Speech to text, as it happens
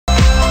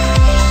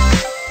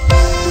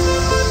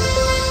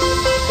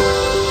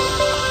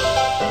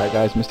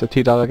Alright guys, Mr.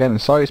 T-Dog again,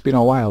 and sorry it's been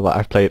a while that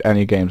I've played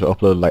any games or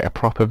uploaded like a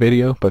proper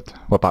video, but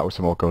we're back with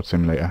some more Goat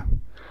Simulator.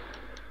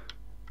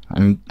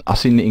 And I've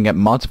seen that you can get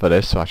mods for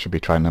this, so I should be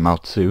trying them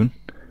out soon,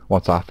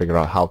 once I figure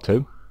out how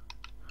to.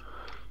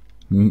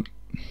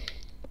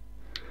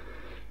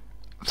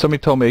 Somebody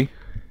told me,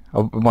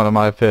 in one of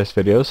my first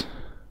videos,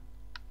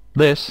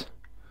 this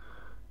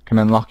can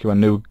unlock you a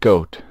new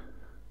goat.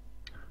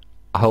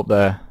 I hope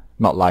they're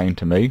not lying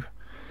to me.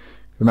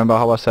 Remember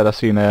how I said I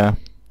seen a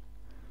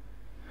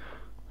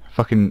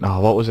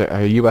what was it,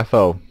 a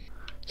UFO?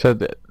 Said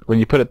that when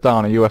you put it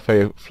down, a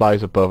UFO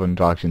flies above and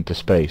drags you into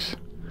space.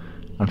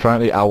 And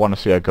frankly, I want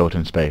to see a goat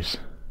in space.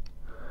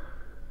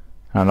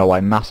 I don't know why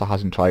NASA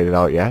hasn't tried it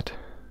out yet.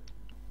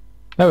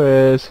 There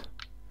it is.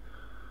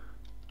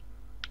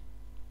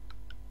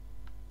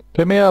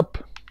 Pick me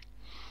up.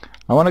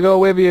 I want to go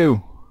with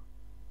you.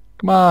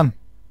 Come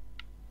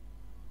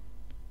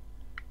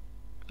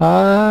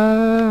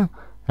on.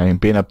 I'm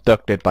being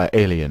abducted by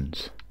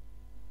aliens.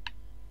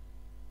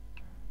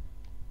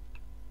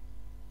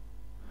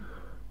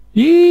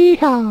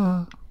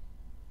 Yeehaw!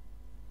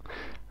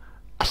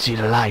 I see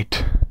the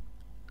light.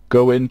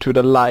 Go into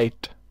the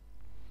light.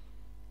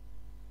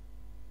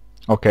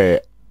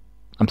 Okay,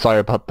 I'm sorry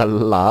about the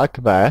lag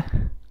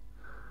there.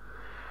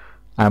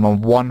 I'm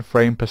on 1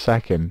 frame per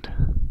second.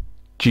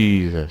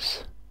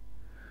 Jesus.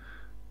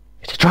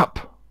 It's a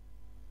trap.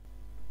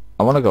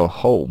 I want to go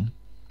home.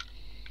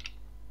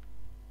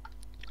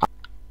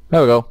 There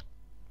we go.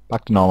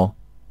 Back to normal.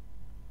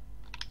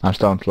 I'm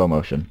still in slow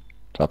motion,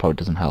 so that probably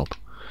doesn't help.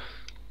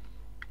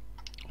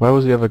 Where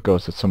was the other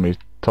ghost that somebody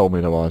told me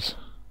there was?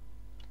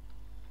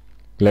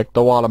 Lick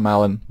the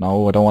watermelon.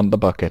 No, I don't want the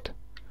bucket.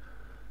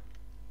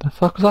 The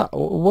fuck was that?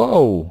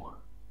 Whoa!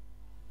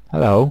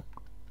 Hello.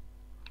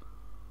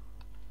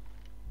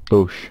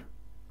 Boosh.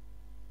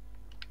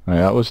 Right,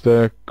 that was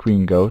the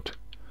queen goat.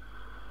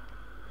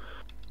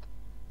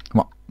 Come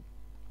on.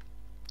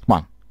 Come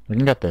on. We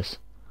can get this.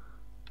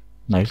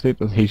 Nicely.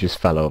 He just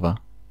fell over.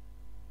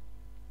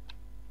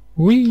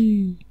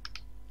 Whee!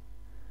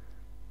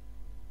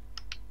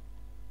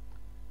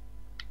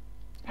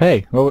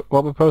 Hey, what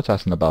are we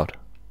protesting about?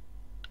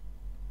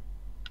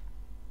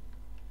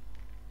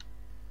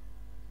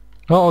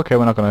 Oh, okay,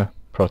 we're not gonna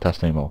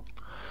protest anymore.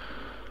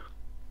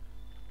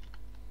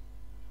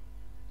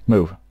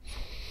 Move.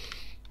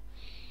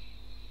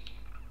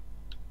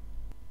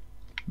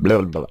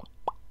 Blah, blah, blah.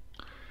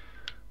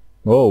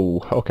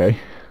 Whoa, okay.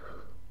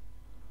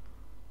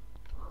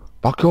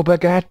 Back your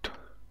baguette!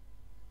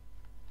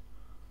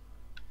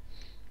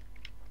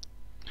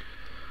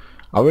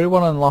 I really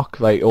want to unlock,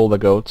 like, all the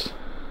goats.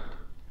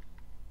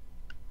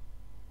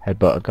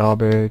 Headbutt a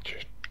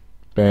garbage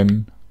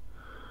bin.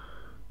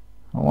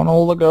 I want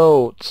all the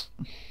goats.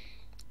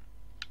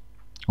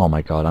 Oh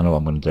my god, I know what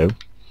I'm gonna do.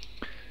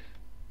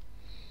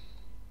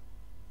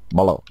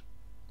 Mollo.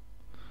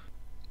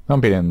 I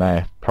haven't been in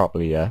there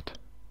properly yet.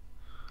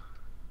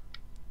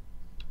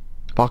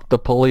 Fuck the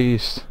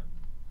police.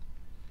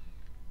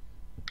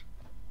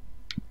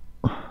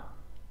 Hey,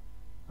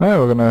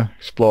 we're gonna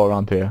explore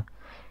around here.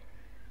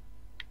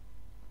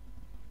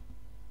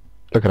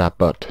 Look at that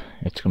butt.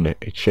 It's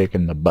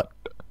shaking the butt.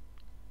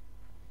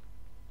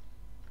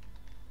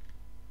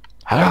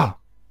 Hiya!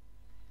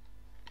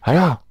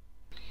 Hiya!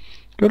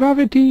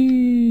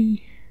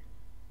 Gravity!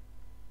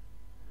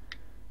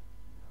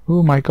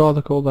 Oh my god,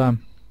 look at all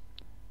them.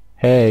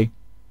 Hey.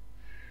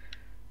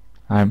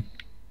 I'm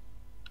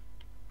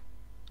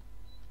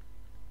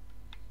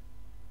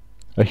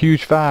a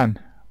huge fan.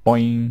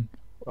 Boing.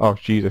 Oh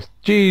Jesus.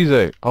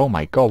 Jesus! Oh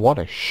my god, what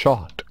a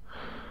shot.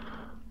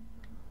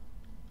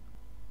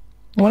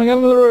 I wanna get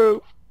on the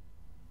roof.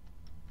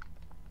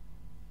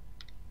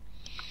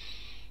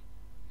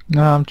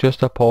 I'm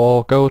just a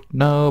poor goat,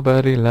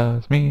 nobody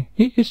loves me.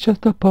 He's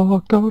just a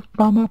poor goat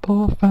from a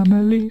poor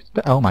family.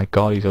 Oh my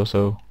god, he's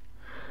also...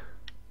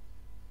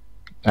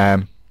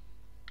 Hey,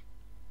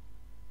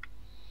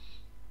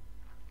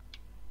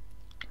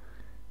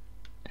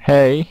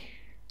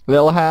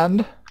 little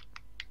hand.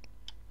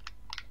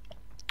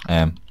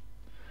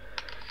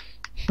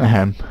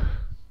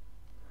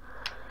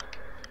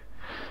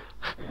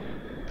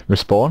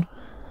 Respawn.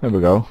 There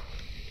we go.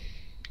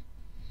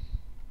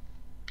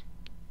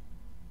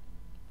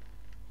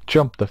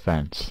 Jump the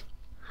fence.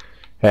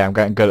 Hey, I'm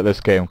getting good at this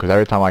game because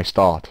every time I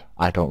start,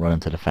 I don't run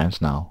into the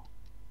fence now.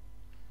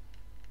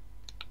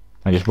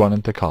 I just run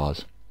into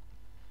cars.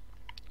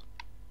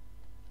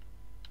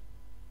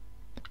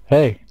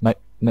 Hey,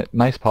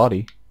 nice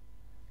party.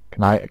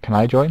 Can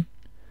I join?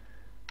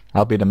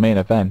 I'll be the main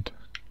event.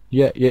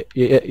 Yeah.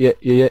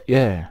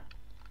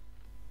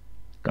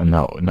 Oh,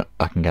 no,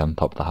 I can get on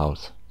top of the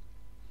house.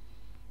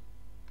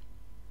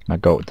 My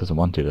goat doesn't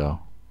want to though.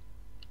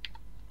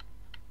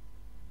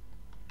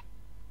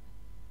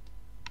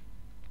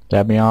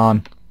 Let me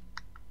on.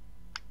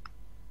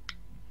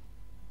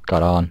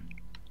 Got on.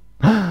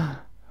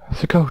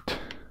 It's a goat.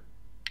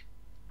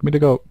 Give me the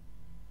goat.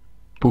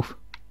 Poof.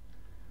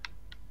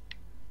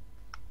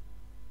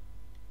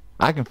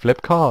 I can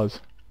flip cars.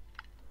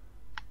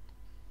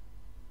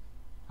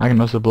 I can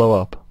also blow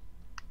up.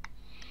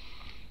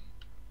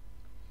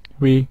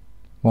 3,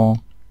 4.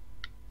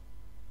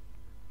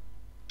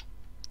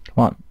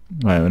 Come on.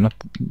 Wait, we're not...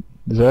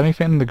 Is there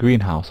anything in the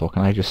greenhouse, or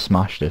can I just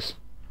smash this?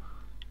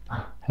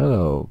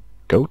 Hello,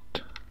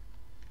 goat.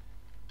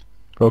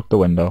 Broke the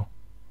window.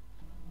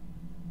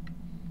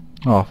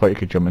 Oh, I thought you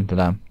could jump into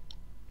them.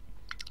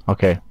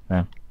 Okay,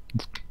 don't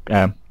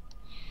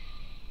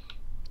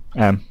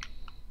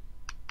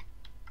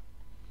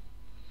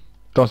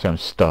say I'm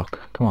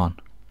stuck. Come on.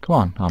 Come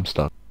on, I'm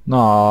stuck. No,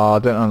 I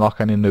didn't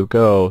unlock any new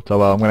goats. Oh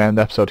well, I'm going to end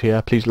the episode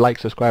here. Please like,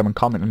 subscribe and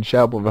comment and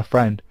share with a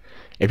friend.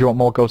 If you want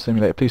more Goat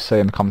Simulator, please say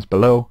in the comments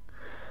below.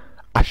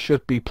 I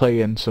should be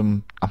playing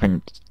some, I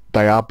think,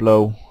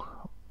 Diablo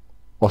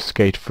or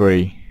Skate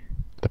 3,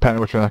 depending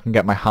on which one I can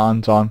get my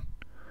hands on.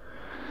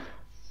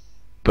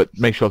 But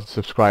make sure to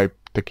subscribe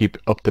to keep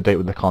up to date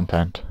with the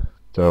content.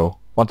 So,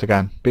 once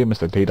again, be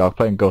Mr. T-Dog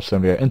playing Goat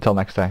Simulator. Until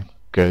next time,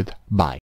 goodbye.